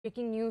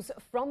Breaking news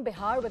from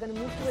Bihar. We're going to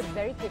move to it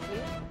very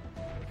quickly.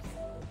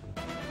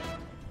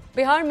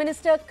 Bihar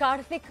Minister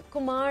Kartik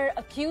Kumar,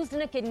 accused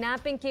in a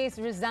kidnapping case,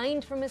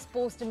 resigned from his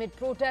post amid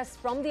protests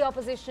from the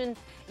opposition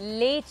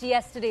late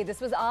yesterday.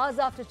 This was hours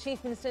after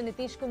Chief Minister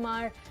Nitish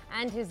Kumar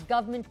and his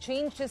government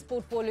changed his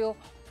portfolio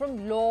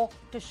from law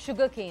to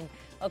sugarcane.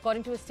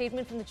 According to a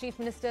statement from the Chief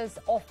Minister's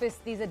office,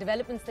 these are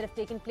developments that have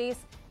taken place.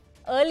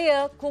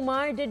 Earlier,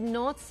 Kumar did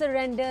not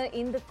surrender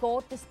in the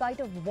court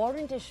despite a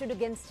warrant issued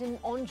against him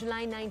on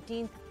July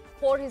 19th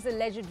for his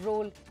alleged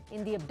role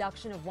in the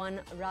abduction of one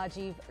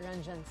Rajiv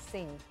Ranjan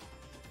Singh.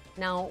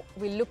 Now,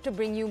 we'll look to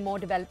bring you more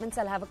developments.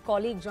 I'll have a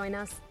colleague join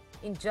us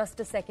in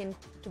just a second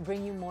to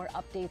bring you more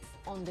updates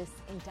on this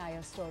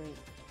entire story.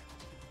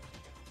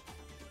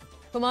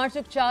 Kumar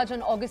took charge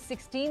on August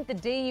 16th, the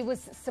day he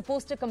was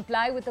supposed to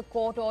comply with a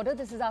court order.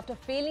 This is after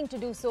failing to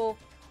do so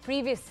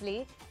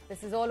previously.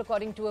 This is all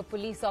according to a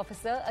police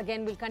officer.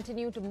 Again, we'll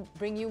continue to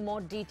bring you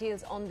more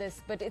details on this,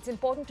 but it's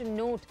important to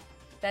note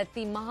that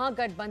the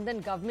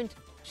Mahagathbandhan government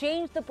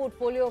changed the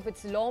portfolio of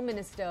its law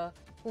minister,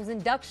 whose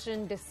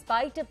induction,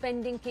 despite a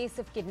pending case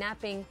of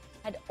kidnapping,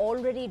 had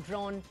already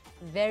drawn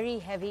very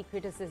heavy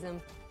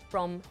criticism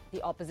from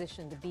the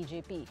opposition, the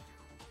BJP.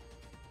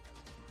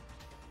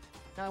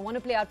 Now, I want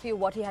to play out for you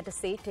what he had to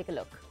say. Take a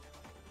look.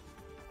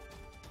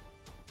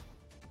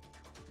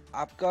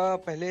 आपका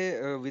पहले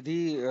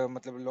विधि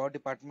मतलब law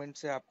department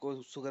से आपको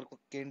sugar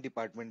cane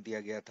department दिया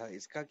गया था,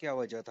 इसका क्या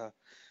वजह था?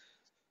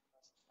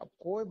 अब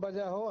कोई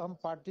वजह हो, हम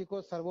पार्टी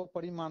को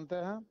सर्वोपरि मानते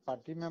हैं।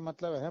 पार्टी में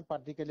मतलब है,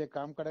 पार्टी के लिए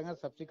काम करेंगे,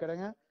 सब चीज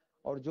करेंगे।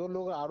 और जो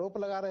लोग आरोप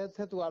लगा रहे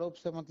थे तो आरोप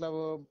से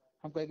मतलब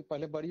हम कहे कि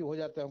पहले बरी हो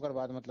जाते हैं, उसके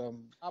बाद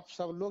मतलब आप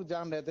सब लोग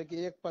जान रहे थे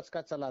कि एक पक्ष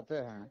का चलाते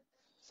हैं।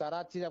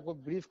 सारा चीज आपको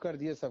ब्रीफ कर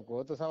दिए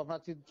सबको, तो सब अपना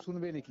चीज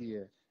सुन भी नहीं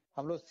किए।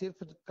 हम लोग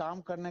सिर्फ काम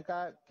करने का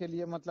के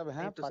लिए मतलब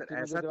है। तो सर,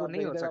 ऐसा तो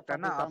नहीं हो सकता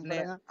ना,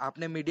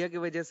 आपने मीडिया की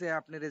वजह से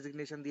आपने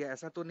रेजिग्नेशन दिया,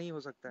 ऐसा तो नहीं हो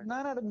सकता है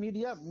ना।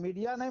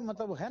 मीडिया नहीं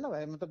मतलब है ना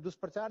भाई, मतलब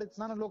दुष्प्रचार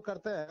इतना ना लोग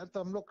करते हैं, तो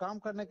हम लोग काम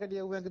करने के लिए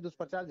हुए हैं कि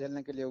दुष्प्रचार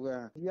झेलने के लिए हुए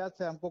हैं। मीडिया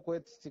से हमको कोई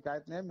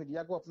शिकायत नहीं है।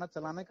 मीडिया को अपना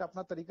चलाने का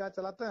अपना तरीका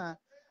चलाते हैं।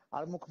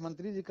 और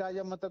मुख्यमंत्री जी का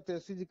या मतलब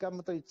तेजस्वी जी का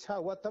मतलब इच्छा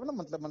हुआ तब ना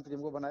मतलब मंत्री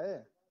हमको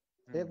बनाए।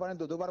 एक बार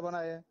दो बार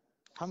बनाए।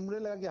 हमरे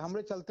लगा कि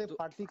हमरे चलते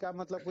पार्टी का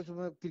मतलब कुछ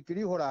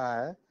किरकिरी हो रहा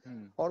है।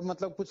 और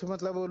मतलब कुछ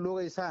मतलब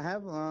लोग ऐसा है,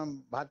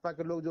 भाजपा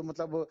के लोग जो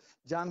मतलब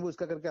जानबूझ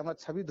करके हमारा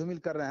छवि धूमिल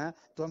कर रहे हैं।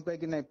 तो हम कहे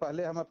कि नहीं,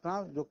 पहले हम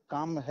अपना जो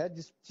काम है,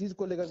 जिस चीज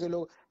को लेकर के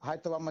लोग हाय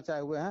तबाह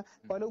मचाए हुए हैं,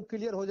 पहले वो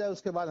क्लियर हो जाए,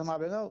 उसके बाद हम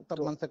आवेगा,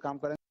 तब मन से काम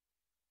करेंगे।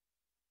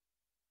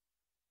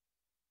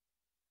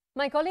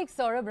 My colleague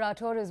Saurabh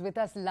Rathore is with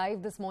us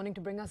live this morning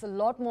to bring us a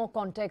lot more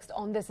context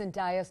on this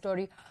entire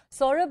story.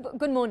 Saurabh,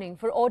 good morning.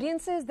 For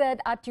audiences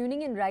that are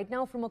tuning in right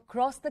now from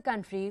across the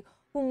country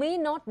who may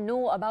not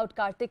know about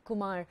Kartik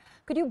Kumar,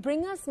 could you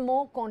bring us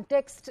more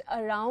context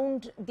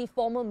around the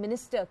former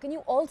minister? Can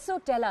you also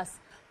tell us,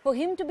 for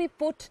him to be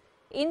put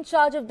in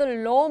charge of the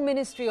law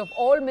ministry of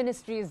all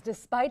ministries,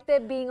 despite there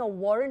being a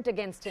warrant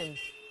against him,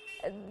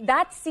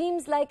 that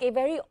seems like a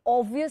very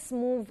obvious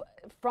move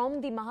from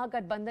the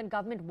Mahagathbandhan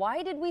government.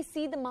 Why did we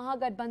see the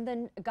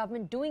Mahagathbandhan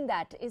government doing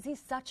that? Is he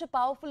such a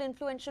powerful,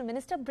 influential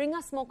minister? Bring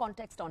us more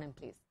context on him,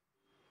 please.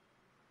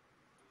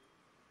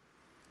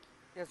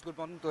 Yes, good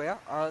morning, Toya.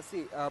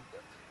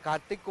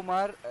 Kartik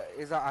Kumar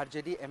is a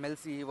RJD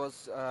MLC. He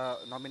was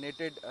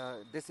nominated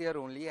this year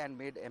only and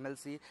made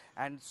MLC,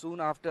 and soon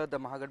after the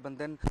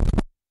Mahagathbandhan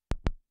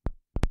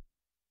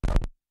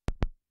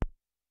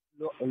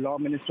law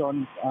minister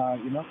on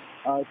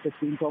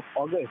 16th of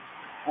August.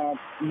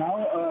 Now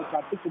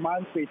Kartik Kumar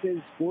faces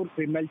 4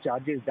 criminal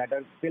charges that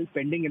are still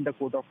pending in the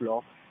court of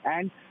law,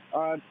 and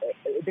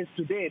it is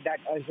today that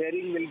a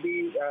hearing will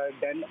be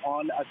done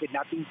on a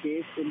kidnapping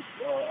case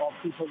of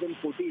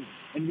 2014,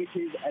 in which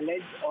he is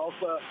alleged of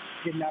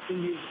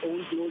kidnapping his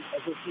own close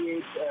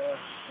associate,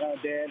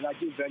 there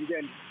Rajiv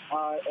Ranjan.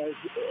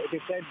 It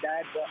is said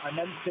that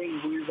Anand Singh,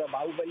 who is a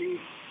Bahubali,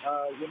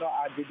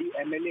 RJD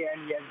MLA,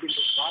 and he has been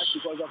discharged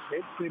because of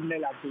his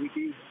criminal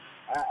activities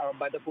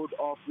by the court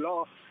of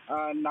law.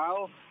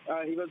 Now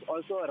he was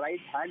also a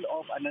right hand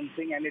of Anand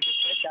Singh, and it is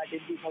said that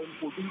in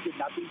 2014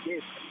 kidnapping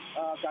case,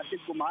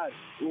 Kartik Kumar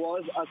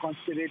was a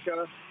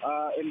conspirator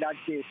in that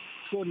case.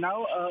 So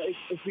now,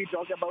 if we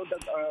talk about the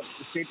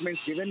statements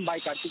given by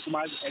Kartik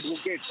Kumar's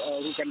advocate,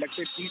 who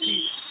conducted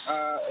TC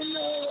in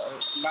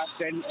last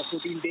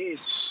 14 days,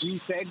 he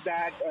said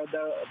that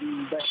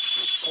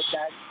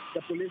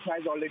the police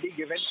has already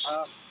given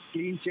a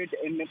clean sheet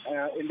in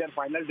their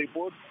final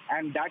report,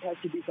 and that has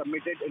to be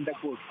submitted in the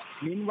court.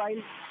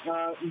 Meanwhile,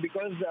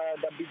 because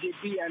the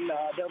BJP and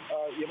other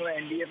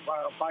NDA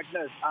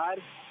partners are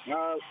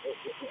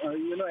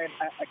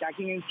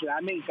attacking and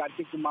slamming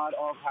Kartik Kumar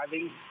of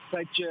having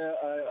such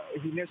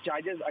heinous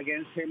charges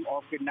against him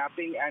of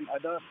kidnapping and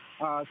other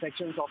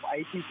sections of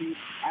ICC,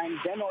 and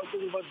then also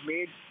he was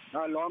made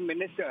law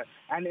minister.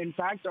 And in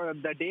fact,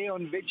 the day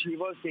on which he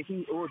was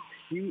taking oath,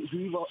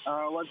 he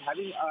was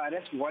having an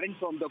arrest warrant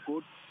from the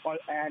court.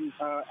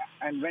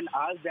 And when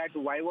asked that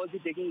why was he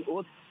taking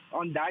oath,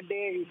 on that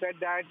day, he said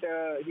that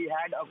he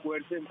had a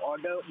coercive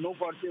order, no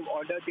coercive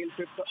order till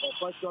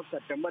 1st of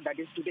September, that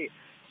is today.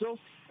 So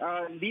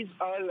these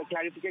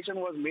clarification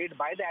was made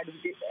by the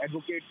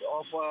advocate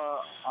of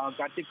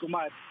Kartik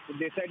Kumar.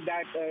 They said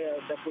that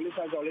the police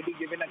has already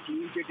given a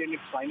clean sheet in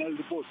its final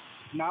report.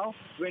 Now,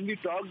 when we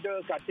talked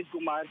Kartik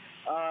Kumar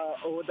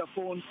over the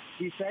phone,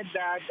 he said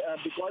that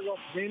because of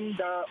him,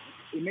 the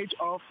image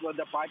of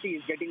the party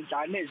is getting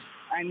tarnished,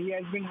 and he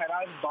has been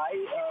harassed by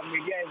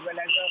media as well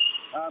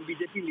as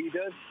BJP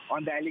leaders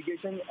on the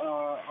allegation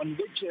on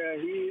which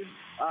he is,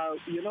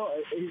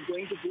 he's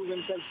going to prove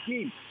himself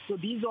clean. So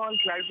these all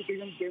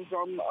clarifications came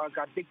from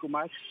Kartik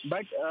Kumar,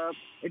 but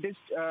it is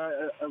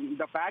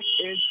the fact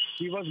is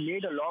he was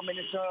made a law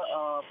minister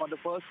for the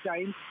first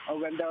time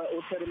when the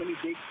oath ceremony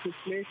took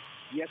place.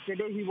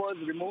 Yesterday, he was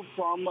removed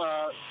from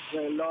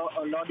the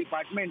law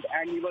department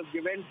and he was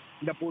given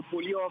the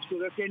portfolio of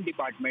sugarcane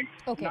department.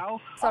 Okay, Now,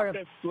 Saurabh,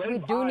 after 12 we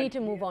do hours, need to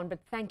move on, but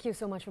thank you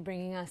so much for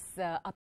bringing us up.